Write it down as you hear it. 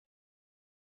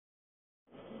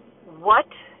what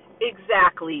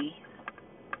exactly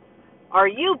are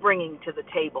you bringing to the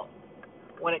table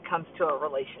when it comes to a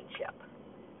relationship?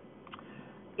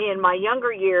 In my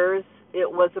younger years, it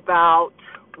was about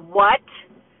what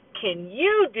can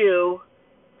you do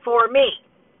for me?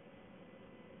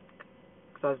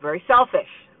 Because I was very selfish.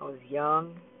 I was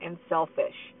young and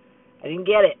selfish. I didn't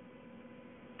get it.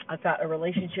 I thought a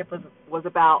relationship was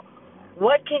about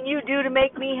what can you do to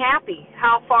make me happy?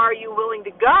 How far are you willing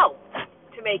to go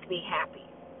to make me happy?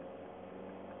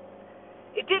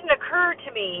 It didn't occur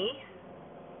to me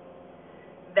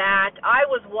that I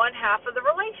was one half of the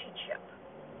relationship.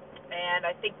 And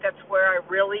I think that's where I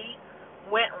really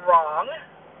went wrong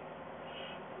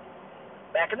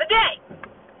back in the day.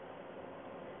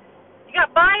 You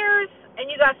got buyers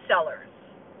and you got sellers,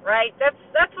 right?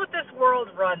 That's what this world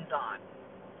runs on.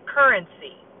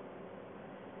 Currency.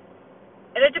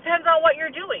 And it depends on what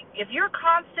you're doing. If you're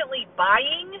constantly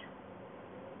buying,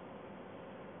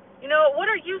 what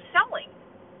are you selling?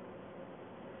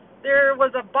 There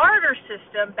was a barter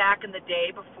system back in the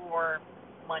day before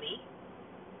money.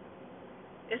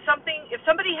 If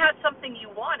somebody had something you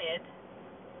wanted,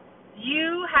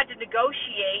 you had to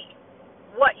negotiate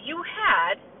what you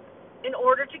had in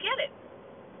order to get it.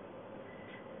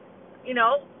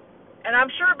 And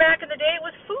I'm sure back in the day it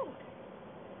was food.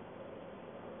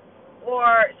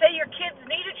 Or say your kids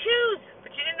needed shoes,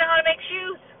 but you didn't know how to make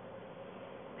shoes.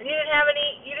 And you didn't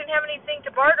have anything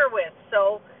to barter with,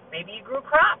 so maybe you grew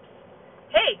crops.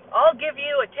 Hey, I'll give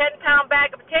you a 10-pound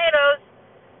bag of potatoes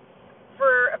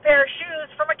for a pair of shoes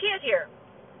from a kid here.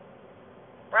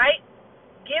 Right?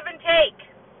 Give and take.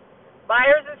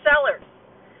 Buyers and sellers.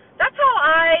 That's how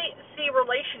I see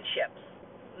relationships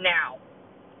now.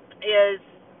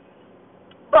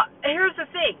 But here's the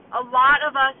thing. A lot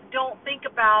of us don't think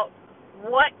about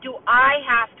what do I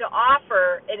have to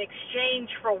offer in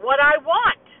exchange for what I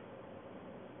want.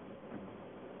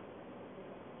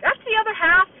 That's the other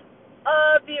half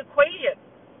of the equation.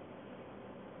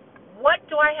 What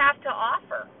do I have to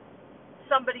offer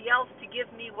somebody else to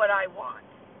give me what I want?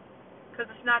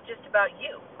 Because it's not just about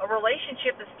you. A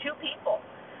relationship is two people,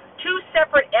 two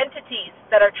separate entities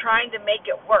that are trying to make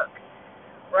it work,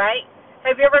 right?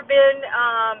 Have you ever been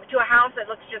to a house that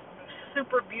looks just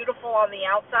super beautiful on the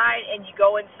outside and you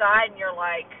go inside and you're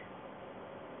like,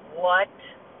 what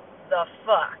the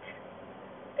fuck?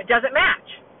 It doesn't match,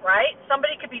 right?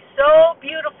 Somebody could be so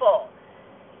beautiful.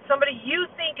 Somebody you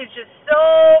think is just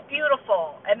so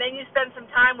beautiful, and then you spend some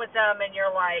time with them and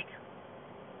you're like,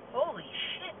 holy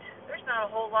shit, there's not a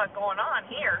whole lot going on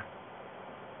here,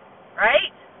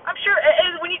 right? I'm sure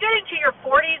when you get into your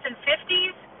 40s and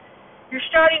 50s, you're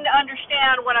starting to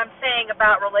understand what I'm saying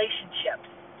about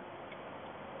relationships.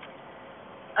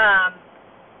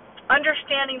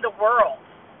 Understanding the world,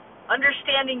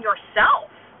 understanding yourself,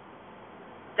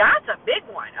 that's a big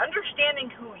one.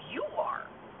 Understanding who you are.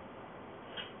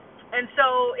 And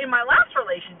so in my last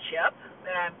relationship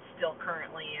that I'm still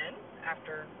currently in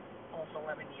after almost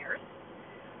 11 years,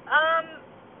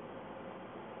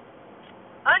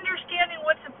 understanding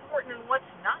what's important and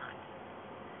what's not.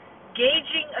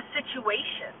 Gauging a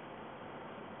situation.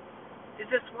 Is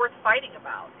this worth fighting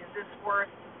about? Is this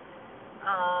worth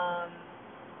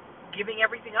giving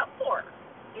everything up for?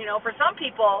 For some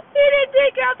people, he didn't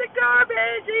take out the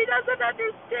garbage, he doesn't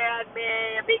understand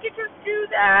me, if he could just do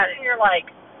that. And you're like,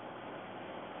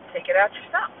 take it out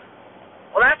yourself.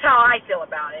 Well, that's how I feel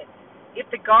about it. If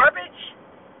the garbage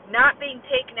not being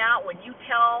taken out when you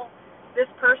tell this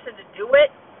person to do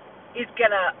it is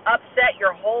going to upset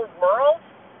your whole world,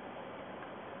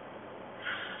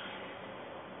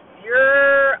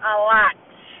 you're a lot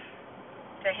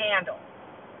to handle.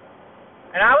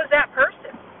 And I was that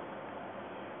person.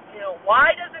 Why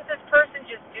doesn't this person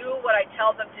just do what I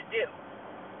tell them to do?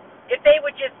 If they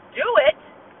would just do it,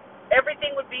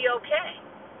 everything would be okay.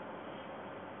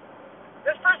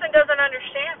 This person doesn't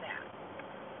understand that.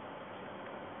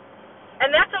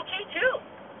 And that's okay too.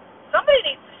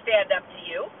 Somebody needs to stand up to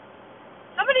you.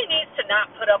 Somebody needs to not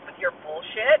put up with your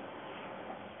bullshit.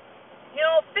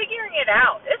 Figuring it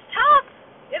out. It's tough.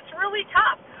 It's really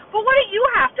tough. But what do you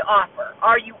have to offer?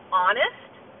 Are you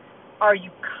honest? Are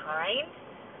you kind?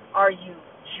 Are you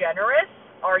generous?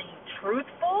 Are you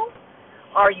truthful?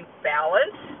 Are you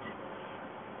balanced?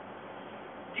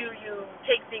 Do you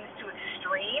take things to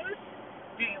extremes?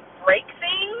 Do you break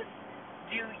things?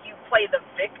 Do you play the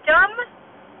victim?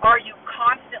 Are you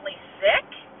constantly sick?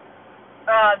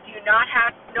 Do you not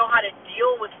know how to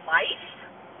deal with life?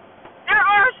 There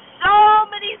are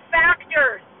so many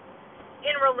factors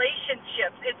in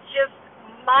relationships. It's just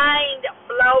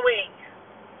mind-blowing.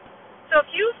 So if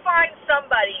you find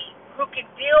somebody who can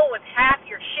deal with half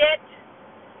your shit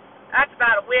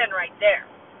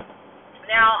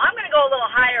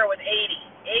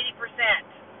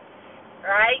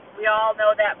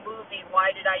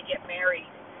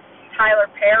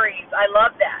Aries, I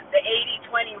love that. The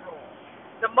 80-20 rule.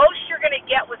 The most you're going to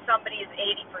get with somebody is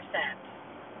 80%.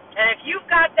 And if you've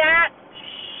got that,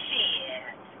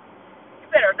 shit, you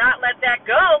better not let that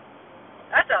go.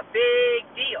 That's a big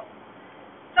deal.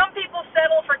 Some people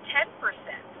settle for 10%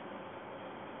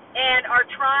 and are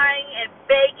trying and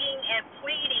begging and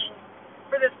pleading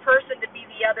for this person to be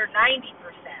the other 90%.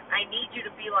 I need you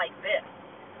to be like this.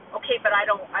 Okay, but I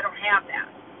don't have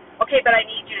that. Okay, but I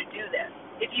need you to do this.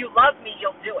 If you love me,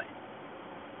 you'll do it.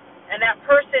 And that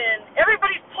person,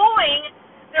 everybody's pulling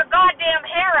their goddamn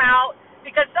hair out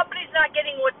because somebody's not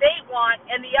getting what they want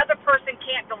and the other person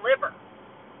can't deliver.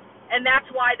 And that's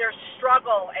why there's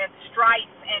struggle and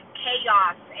strife and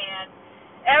chaos and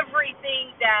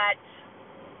everything that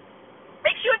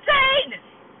makes you insane.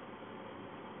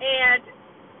 And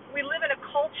we live in a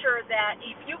culture that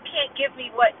if you can't give me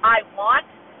what I want,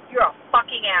 you're a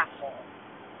fucking asshole.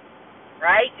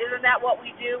 Right? Isn't that what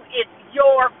we do? It's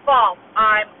your fault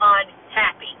I'm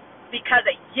unhappy because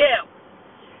of you.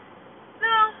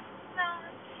 No,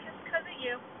 it's because of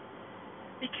you.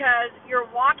 Because you're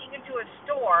walking into a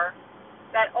store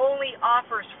that only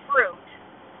offers fruit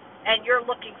and you're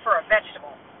looking for a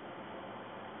vegetable.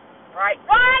 Right?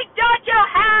 Why don't you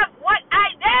have what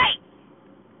I need?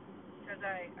 Because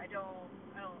I don't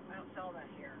sell that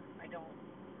here. I don't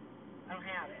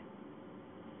have it.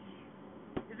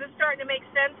 Is this starting to make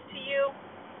sense to you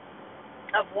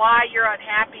of why you're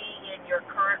unhappy in your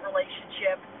current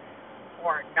relationship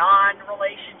or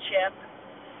non-relationship?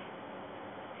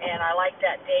 And I like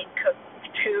that Dane Cook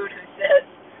dude who says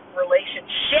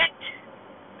relationship.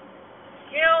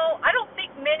 You know, I don't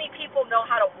think many people know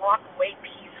how to walk away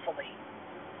peacefully.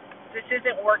 This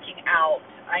isn't working out.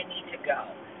 I need to go.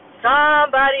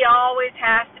 Somebody always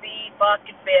has to be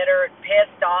fucking bitter and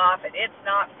pissed off, and it's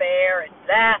not fair, and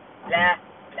blah, blah,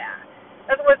 blah.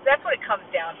 That's what it comes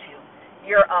down to.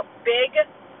 You're a big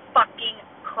fucking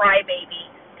crybaby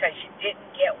because you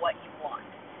didn't get what you want.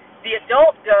 The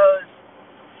adult goes,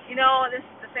 you know, this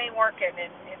ain't working,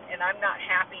 and I'm not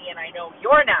happy, and I know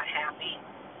you're not happy.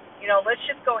 You know, let's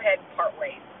just go ahead and part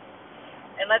ways,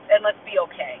 and let's be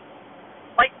okay.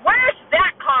 Like, where's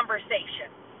that conversation?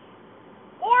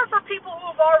 Or for people who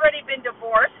have already been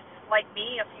divorced, like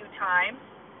me a few times,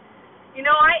 you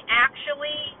know, I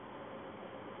actually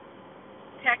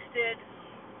texted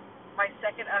my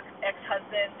second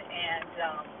ex-husband,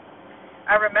 and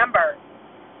I remember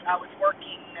I was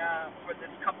working for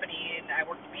this company, and I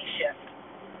worked B-shift,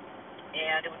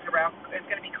 and it was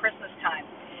going to be Christmas time,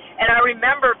 and I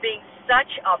remember being such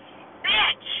a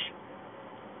bitch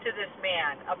to this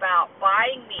man about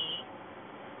buying me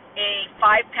a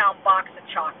 5-pound box of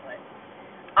chocolate.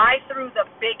 I threw the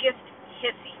biggest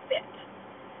hissy fit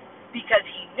because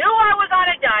he knew I was on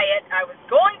a diet, I was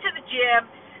going to the gym,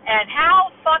 and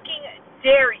how fucking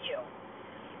dare you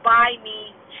buy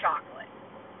me chocolate?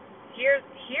 Here's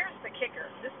the kicker.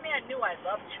 This man knew I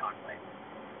loved chocolate.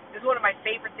 It was one of my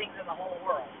favorite things in the whole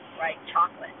world, right?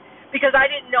 Chocolate. Because I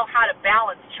didn't know how to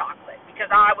balance chocolate.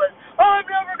 Because I was, I'm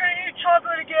never going to eat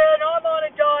chocolate again. I'm on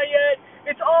a diet.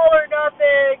 It's all or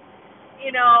nothing.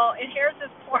 You know, and here's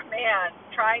this poor man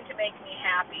trying to make me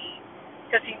happy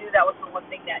because he knew that was the one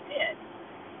thing that did.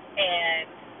 And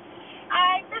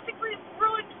I basically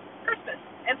ruined Christmas.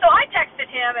 And so I texted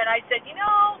him and I said, you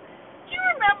know, do you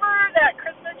remember that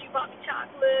Christmas you bought me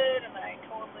chocolate? And I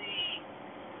totally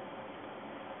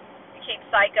became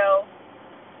psycho.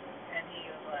 And he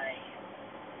was like,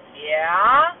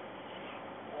 yeah?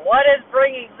 What is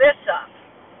bringing this up?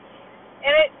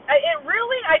 And it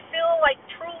really, I feel like,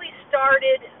 truly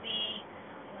started the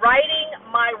righting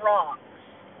my wrongs.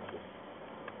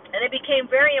 And it became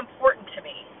very important to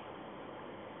me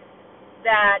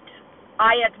that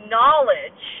I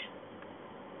acknowledge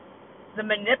the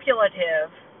manipulative,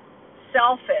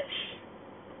 selfish,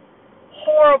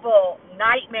 horrible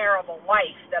nightmare of a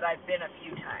wife that I've been a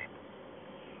few times.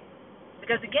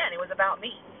 Because, again, it was about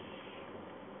me.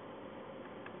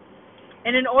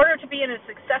 And in order to be in a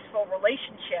successful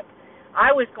relationship,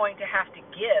 I was going to have to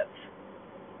give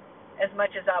as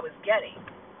much as I was getting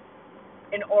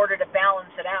in order to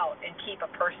balance it out and keep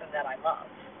a person that I love.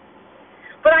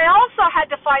 But I also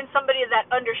had to find somebody that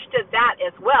understood that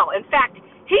as well. In fact,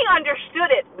 he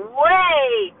understood it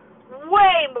way,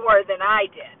 way more than I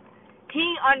did. He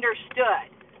understood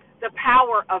the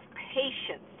power of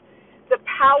patience, the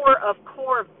power of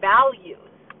core values.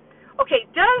 Okay,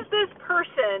 does this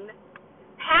person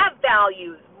have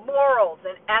values, morals,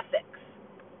 and ethics?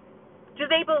 Do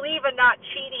they believe in not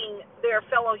cheating their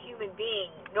fellow human being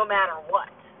no matter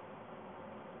what?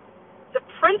 The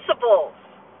principles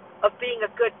of being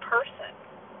a good person.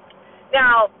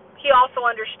 Now, he also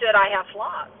understood I have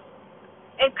flaws.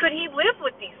 And could he live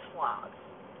with these flaws?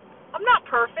 I'm not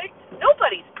perfect.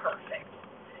 Nobody's perfect.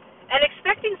 And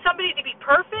expecting somebody to be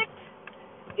perfect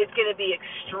is going to be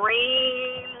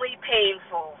extremely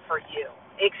painful for you.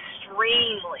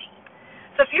 Extremely.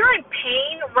 So if you're in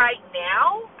pain right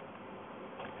now,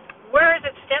 where is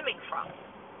it stemming from?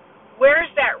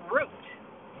 Where's that root?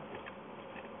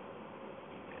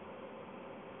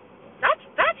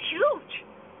 That's huge.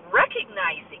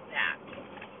 Recognizing that.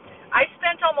 I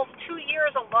spent almost 2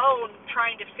 years alone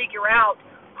trying to figure out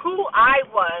who I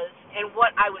was and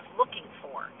what I was looking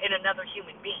for in another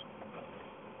human being.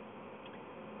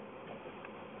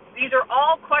 These are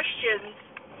all questions.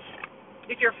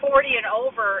 If you're 40 and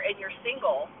over and you're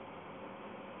single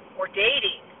or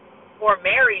dating or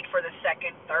married for the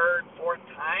second, third, fourth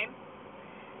time,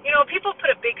 people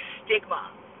put a big stigma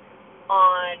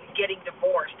on getting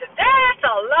divorced. And that's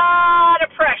a lot of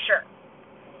pressure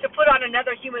to put on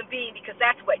another human being because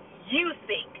that's what you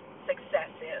think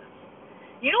success is.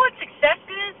 You know what success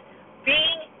is?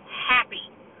 Being happy.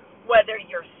 Whether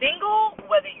you're single,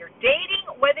 whether you're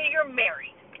dating, whether you're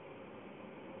married.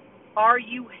 Are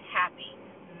you happy?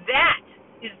 That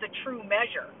is the true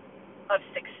measure of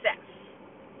success.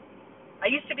 I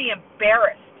used to be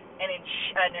embarrassed and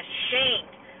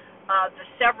ashamed of the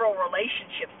several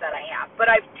relationships that I have. But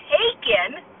I've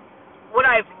taken what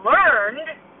I've learned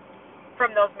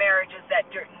from those marriages that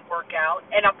didn't work out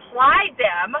and applied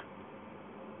them.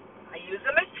 I use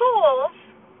them as tools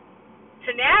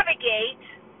to navigate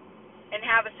and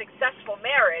have a successful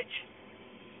marriage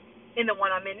in the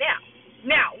one I'm in now.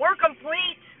 Now, we're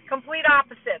complete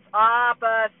opposites.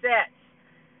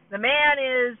 The man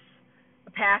is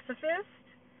a pacifist,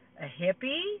 a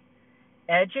hippie,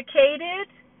 educated,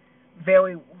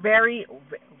 very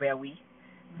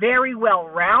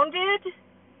well-rounded.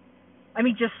 I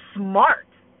mean, just smart,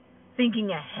 thinking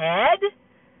ahead.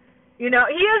 He is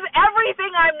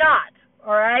everything I'm not,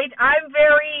 all right? I'm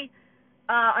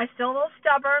still a little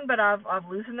stubborn, but I've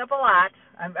loosened up a lot.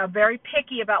 I'm very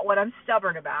picky about what I'm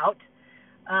stubborn about.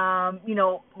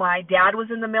 My dad was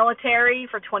in the military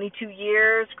for 22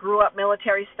 years, grew up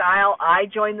military style. I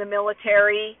joined the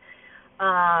military,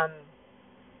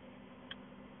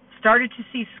 started to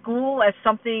see school as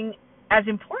something as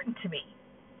important to me.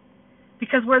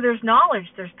 Because where there's knowledge,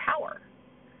 there's power,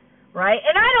 right?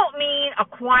 And I don't mean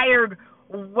acquired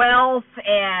wealth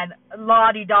and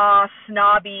la-di-da,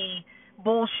 snobby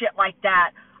bullshit like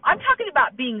that. I'm talking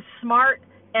about being smart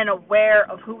and aware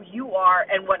of who you are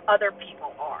and what other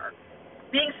people are.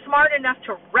 Being smart enough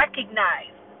to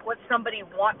recognize what somebody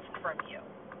wants from you.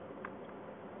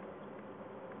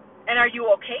 And are you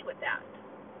okay with that?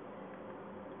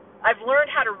 I've learned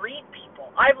how to read people.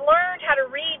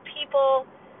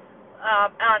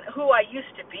 On who I used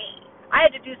to be. I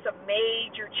had to do some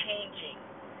major changing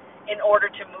in order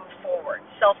to move forward,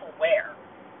 self-aware.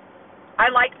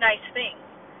 I like nice things,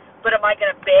 but am I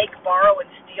going to beg, borrow, and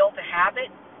steal to have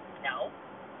it? No.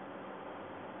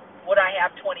 What I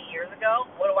have 20 years ago,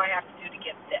 what do I have to do to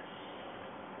get this?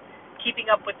 Keeping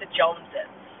up with the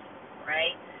Joneses,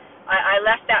 right? I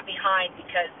left that behind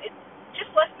because it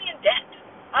just left me in debt.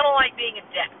 I don't like being in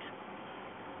debt.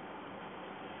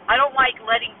 I don't like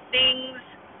letting things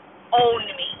own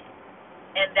me.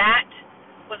 And that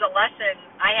was a lesson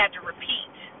I had to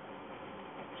repeat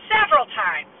several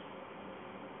times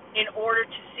in order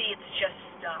to see it's just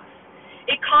stuff.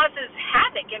 It causes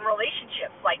havoc in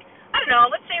relationships. Like, I don't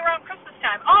know, let's say around Christmas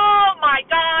time. Oh, my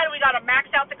God, we got to max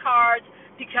out the cards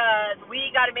because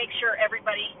we got to make sure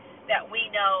everybody that we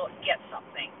know gets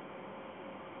something.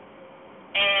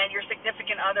 And your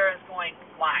significant other is going,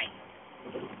 why?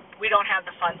 We don't have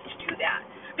the funds to do that.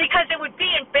 Because it would be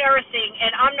embarrassing,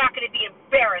 and I'm not going to be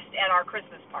embarrassed at our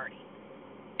Christmas party.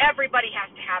 Everybody has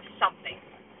to have something.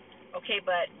 Okay,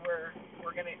 but we're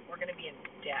gonna be in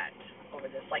debt over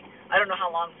this. Like, I don't know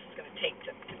how long this is going to take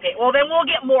to pay. Well, then we'll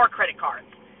get more credit cards.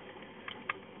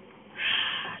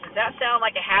 Does that sound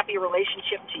like a happy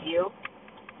relationship to you?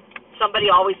 Somebody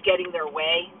always getting their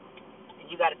way, and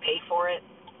you got to pay for it?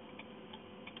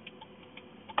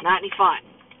 Not any fun.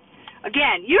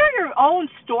 Again, you're your own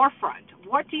storefront.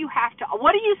 What are you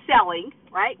selling,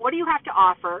 right? What do you have to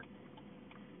offer?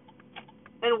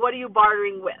 And what are you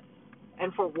bartering with?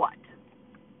 And for what?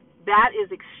 That is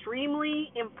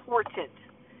extremely important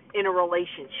in a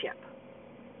relationship.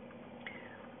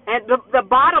 And the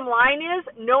bottom line is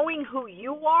knowing who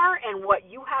you are and what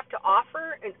you have to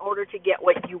offer in order to get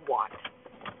what you want.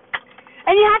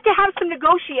 And you have to have some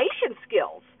negotiation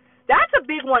skills. That's a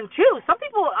big one, too. Some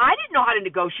people, I didn't know how to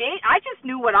negotiate. I just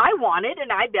knew what I wanted,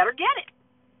 and I better get it.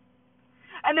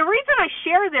 And the reason I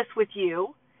share this with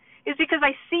you is because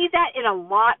I see that in a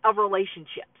lot of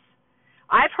relationships.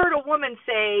 I've heard a woman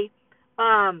say,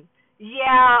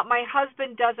 yeah, my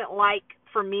husband doesn't like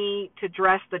for me to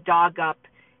dress the dog up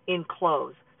in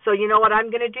clothes. So you know what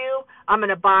I'm going to do? I'm going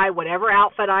to buy whatever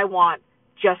outfit I want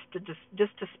just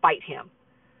to spite him.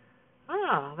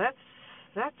 Oh,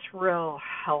 that's real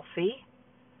healthy.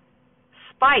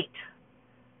 Spite.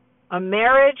 A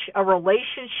marriage, a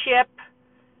relationship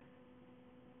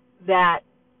that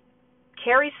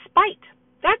carries spite.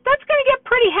 That's going to get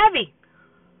pretty heavy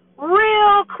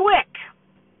real quick.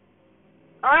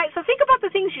 All right, so think about the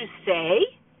things you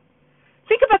say.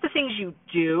 Think about the things you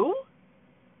do.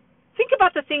 Think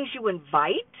about the things you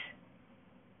invite.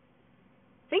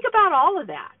 Think about all of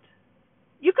that.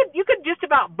 You could just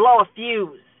about blow a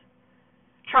fuse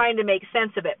trying to make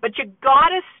sense of it, but you got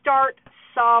to start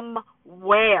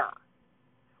somewhere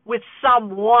with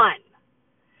someone,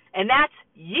 and that's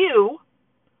you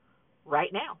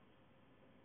right now.